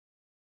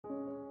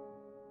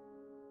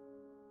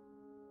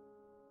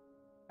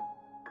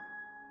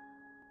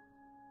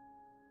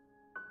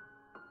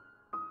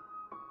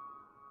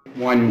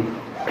One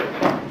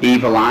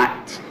evil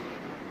act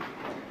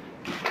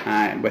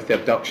with the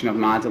abduction of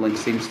Madeleine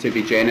seems to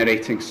be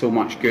generating so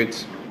much good,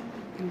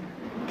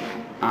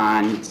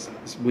 and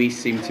we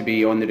seem to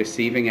be on the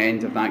receiving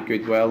end of that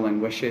goodwill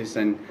and wishes,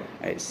 and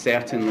it's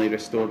certainly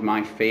restored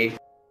my faith.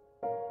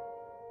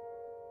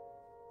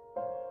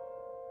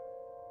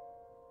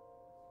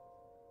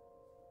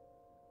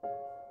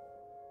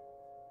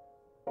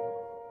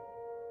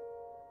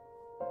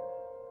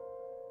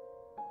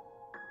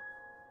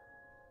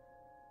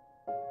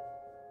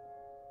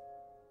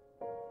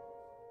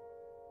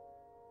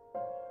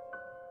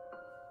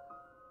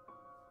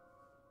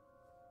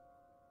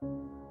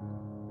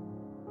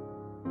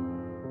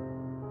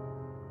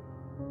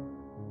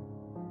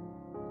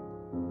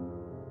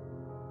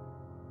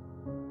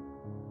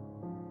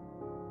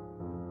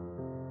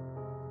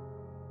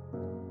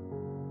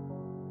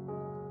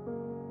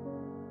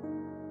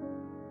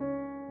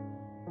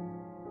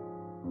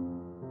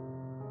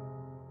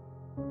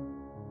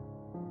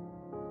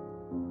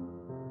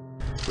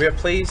 We are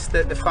pleased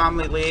that the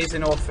family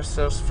liaison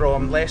officers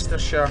from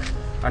Leicestershire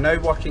are now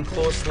working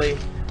closely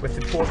with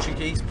the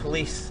Portuguese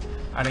police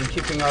and in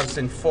keeping us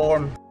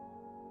informed.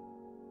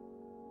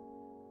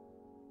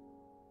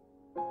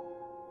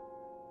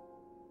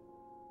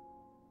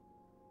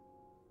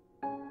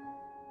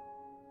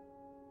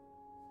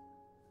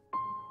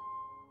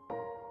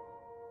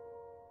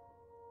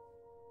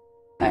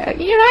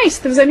 You're right,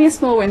 there was only a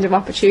small window of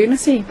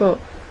opportunity, but...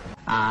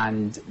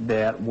 And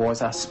there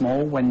was a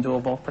small window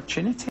of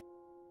opportunity.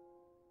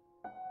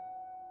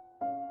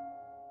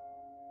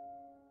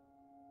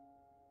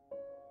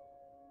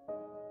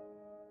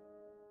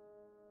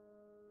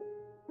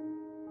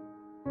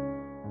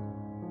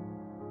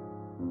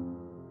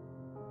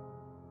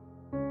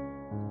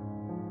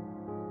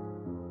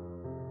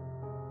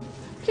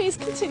 Please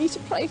continue to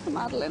pray for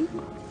Madeleine.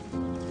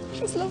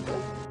 She's lovely.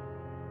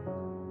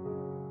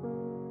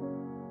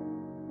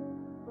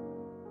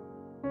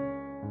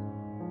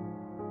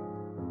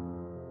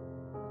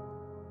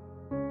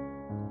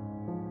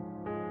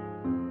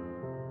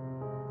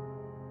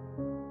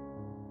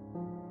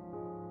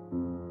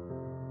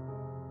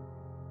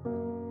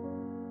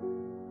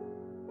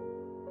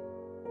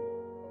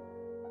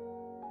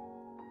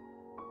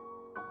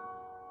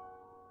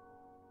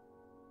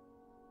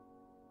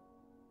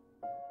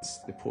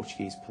 The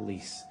Portuguese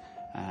police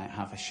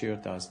have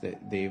assured us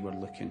that they were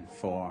looking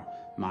for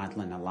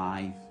Madeleine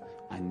alive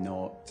and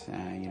not,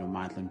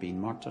 Madeleine being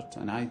murdered.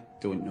 And I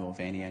don't know of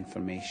any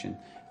information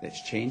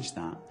that's changed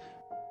that.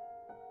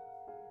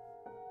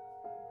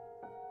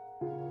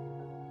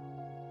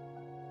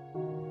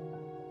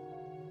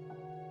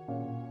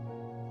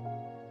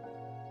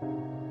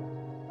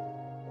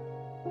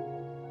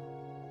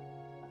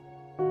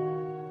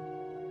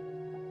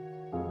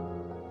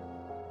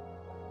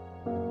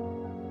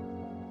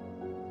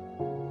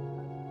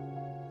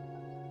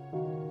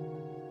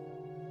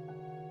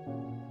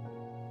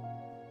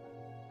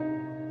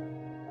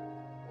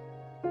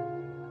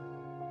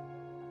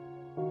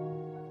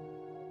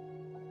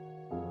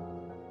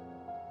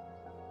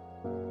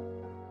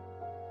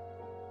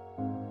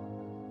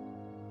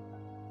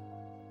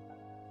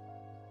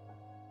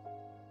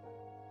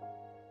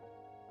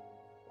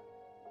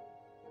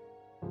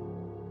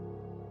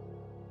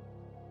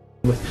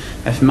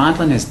 If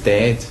Madeleine is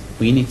dead,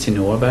 we need to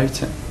know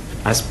about it.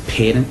 As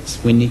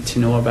parents, we need to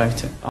know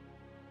about it.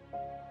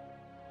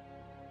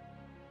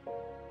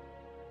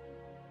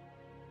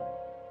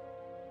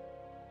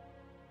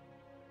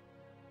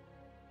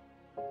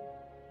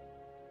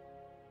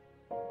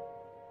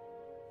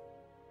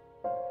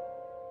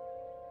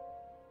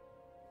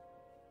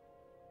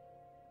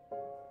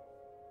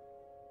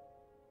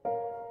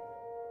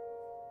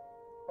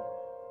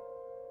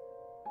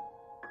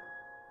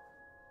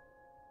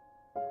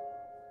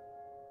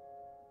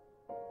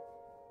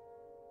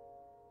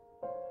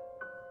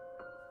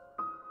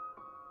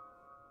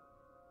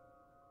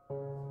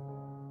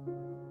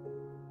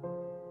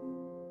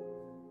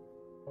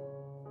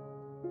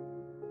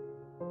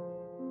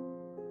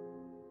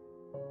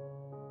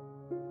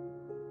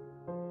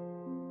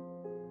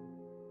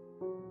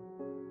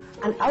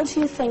 And how do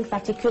you think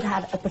that you could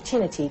have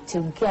opportunity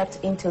to get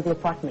into the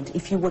apartment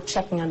if you were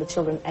checking on the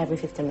children every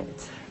 15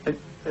 minutes?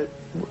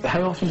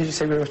 How often did you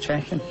say we were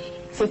checking?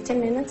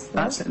 15 minutes?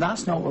 No?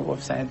 That's not what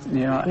we've said,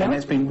 no? And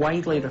it's been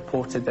widely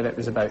reported that it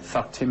was about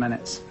 30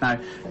 minutes. Now,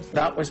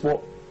 that was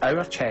what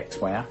our checks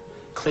were.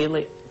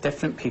 Clearly,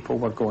 different people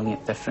were going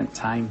at different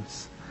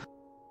times.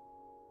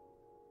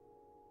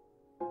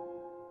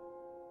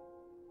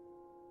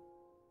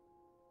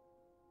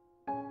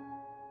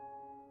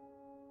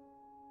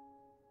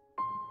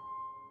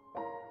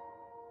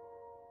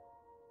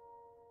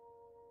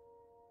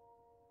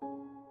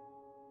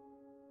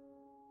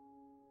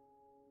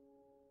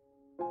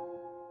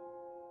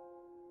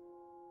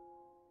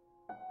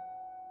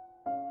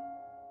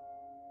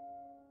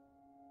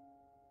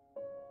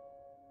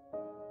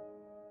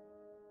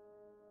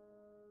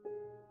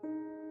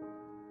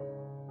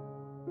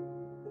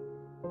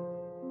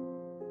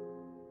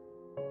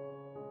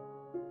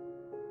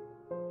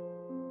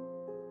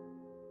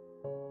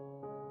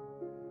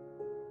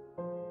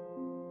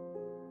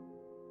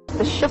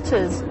 the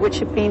shutters, which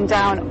had been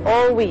down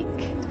all week.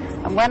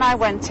 And when I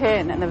went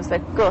in and there was a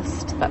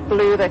gust that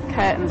blew the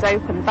curtains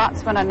open,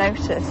 that's when I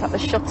noticed that the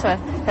shutter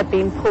had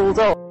been pulled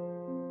up.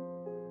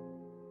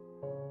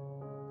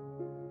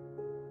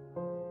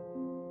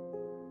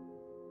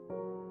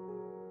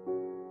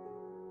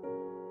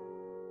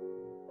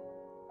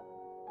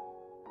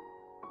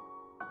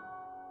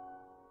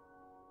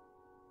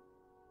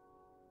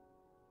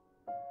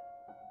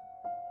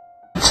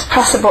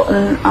 Press a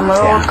button and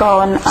we're all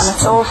gone and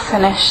it's all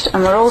finished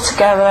and we're all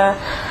together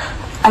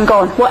and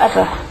gone,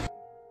 whatever.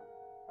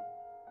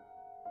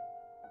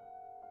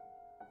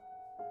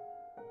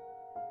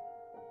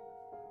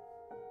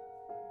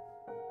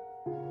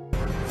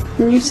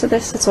 New to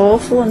this, it's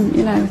awful, and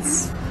you know,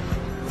 it's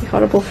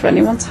horrible for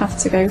anyone to have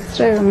to go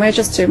through, and we're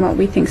just doing what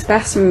we think's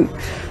best, and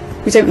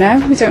we don't know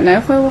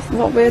if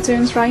what we're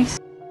doing is right.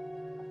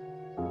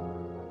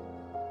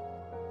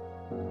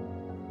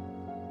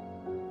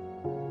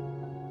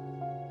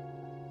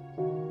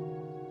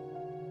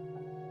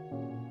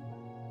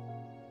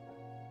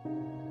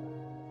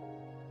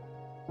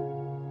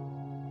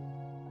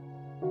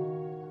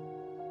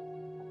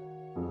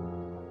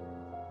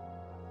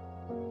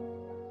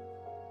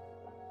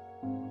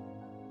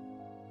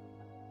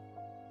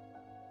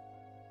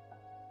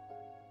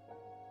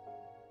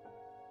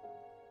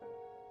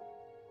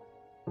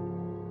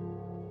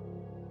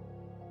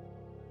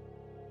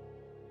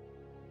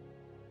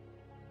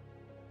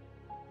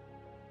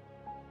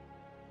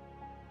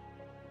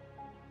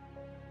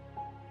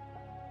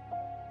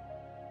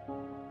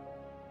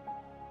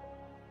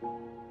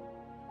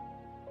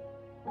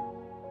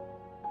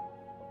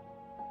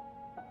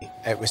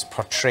 It was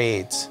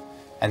portrayed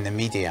in the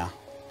media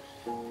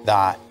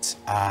that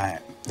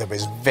there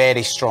was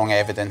very strong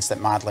evidence that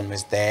Madeleine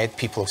was dead.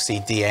 People see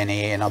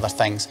DNA and other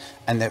things,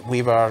 and that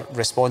we were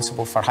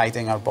responsible for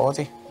hiding her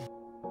body.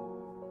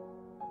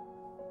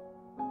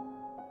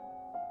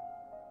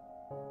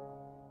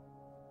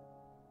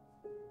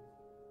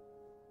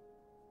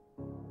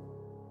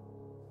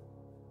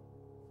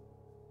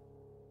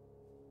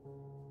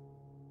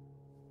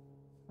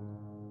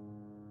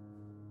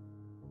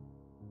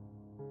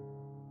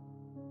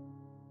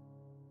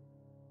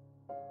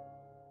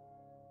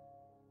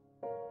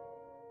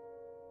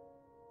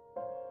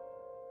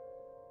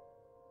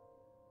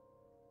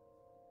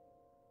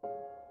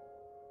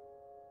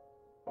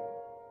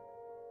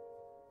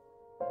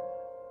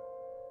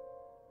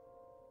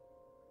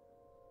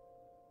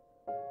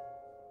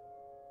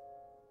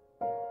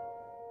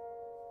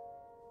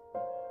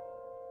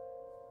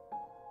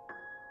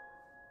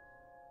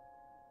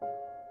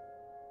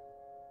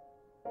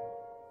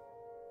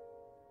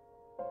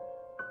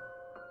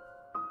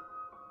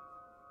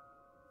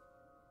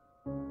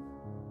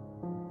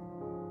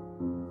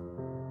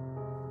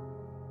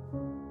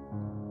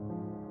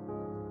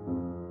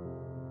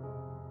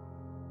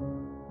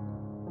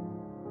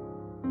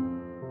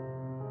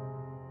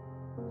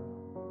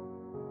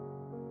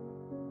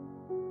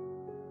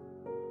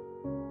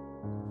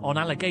 On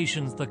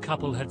allegations the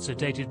couple had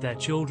sedated their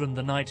children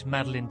the night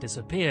Madeleine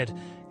disappeared,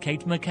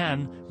 Kate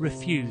McCann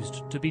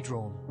refused to be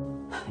drawn.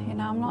 You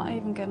know, I'm not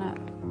even going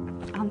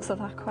to answer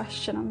that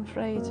question, I'm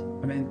afraid.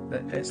 I mean,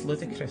 it's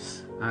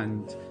ludicrous,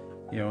 and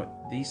you know,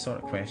 these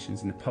sort of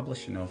questions and the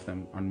publishing of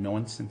them are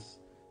nonsense,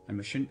 and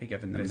we shouldn't be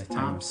giving them the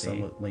time.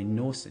 Absolutely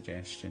no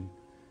suggestion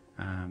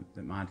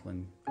that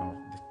Madeleine or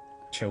the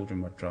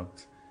children were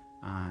drugged.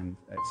 And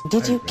it's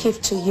Did you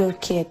give to your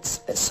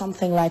kids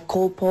something like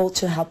Calpol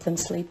to help them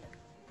sleep?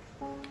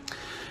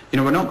 You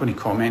know, we're not going to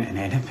comment on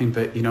anything,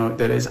 but you know,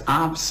 there is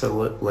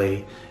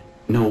absolutely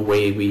no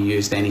way we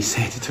used any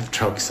sedative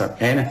drugs or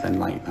anything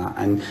like that.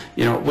 And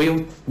you know,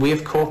 we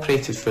have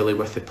cooperated fully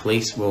with the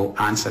police. We'll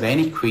answer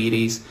any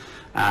queries,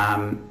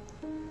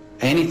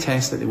 any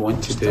tests that they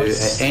want to do.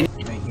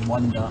 Make you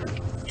wonder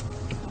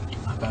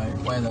about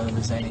whether there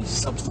was any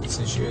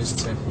substances used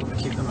to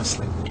keep them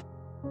asleep.